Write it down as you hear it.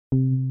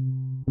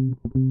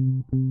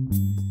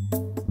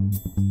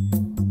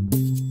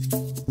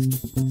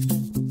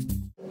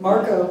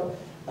Marco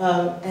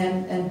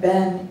and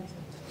Ben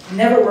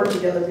never worked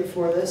together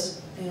before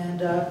this,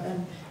 and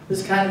it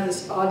was kind of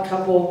this odd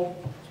couple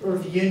sort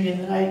of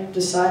union that I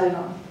decided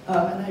on.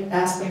 And I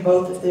asked them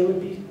both if they would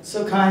be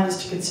so kind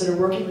as to consider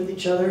working with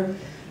each other,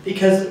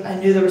 because I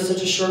knew there was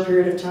such a short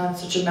period of time,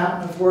 such a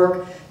mountain of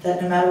work, that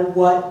no matter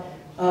what,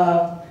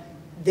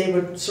 they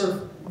would sort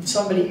of, if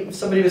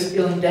somebody was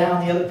feeling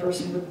down, the other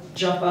person would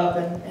jump up,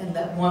 and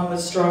that one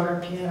was stronger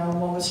in piano,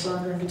 and one was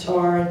stronger in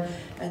guitar.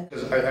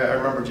 I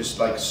remember just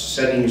like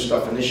sending you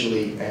stuff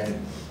initially,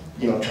 and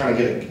trying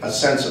to get a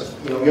sense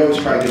of, we always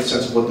try to get a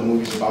sense of what the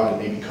movie's about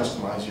and maybe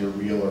customize your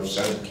reel or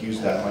send cues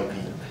that might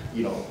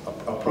be,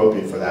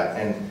 appropriate for that.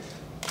 And,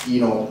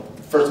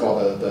 first of all,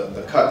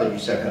 the cut that you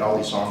sent had all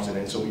these songs in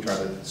it, so we tried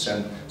to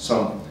send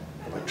some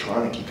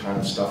electronic-y kind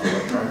of stuff,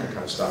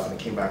 and it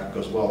came back and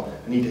goes, well,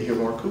 I need to hear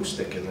more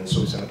acoustic, and then so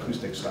we sent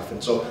acoustic stuff.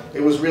 And so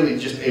it was really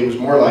just, it was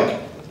more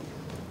like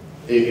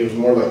the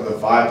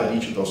vibe that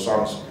each of those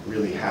songs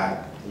really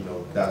had.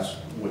 That's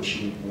what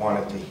she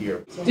wanted to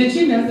hear. Did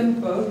you know them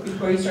both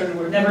before you started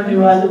working? Never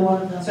knew either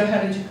one of them. So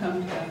how did you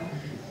come together?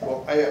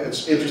 Well,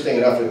 it's interesting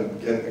enough,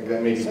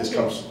 and maybe this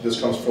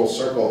comes full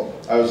circle.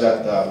 I was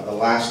at the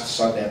last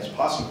Sundance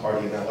posse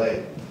party in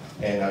LA,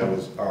 and I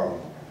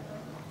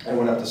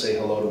went up to say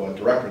hello to a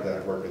director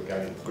that I worked with,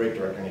 a great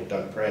director named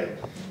Doug Prey,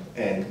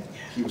 and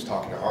he was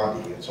talking to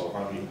ONDI, and so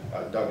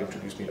Doug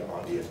introduced me to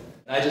ONDI.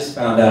 I just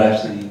found out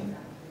actually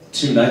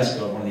 2 nights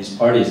ago at one of these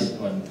parties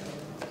when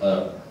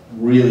a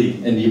really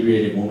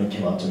inebriated woman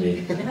came up to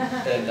me,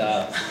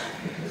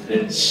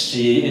 and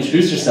she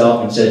introduced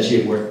herself and said she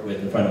had worked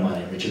with a friend of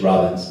mine, Richard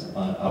Robbins,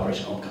 on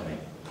Operation Homecoming,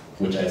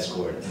 which I had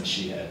scored, and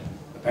she had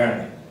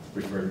apparently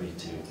referred me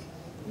to.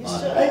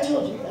 I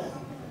told you that.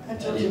 I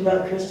told you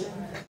about Kristen.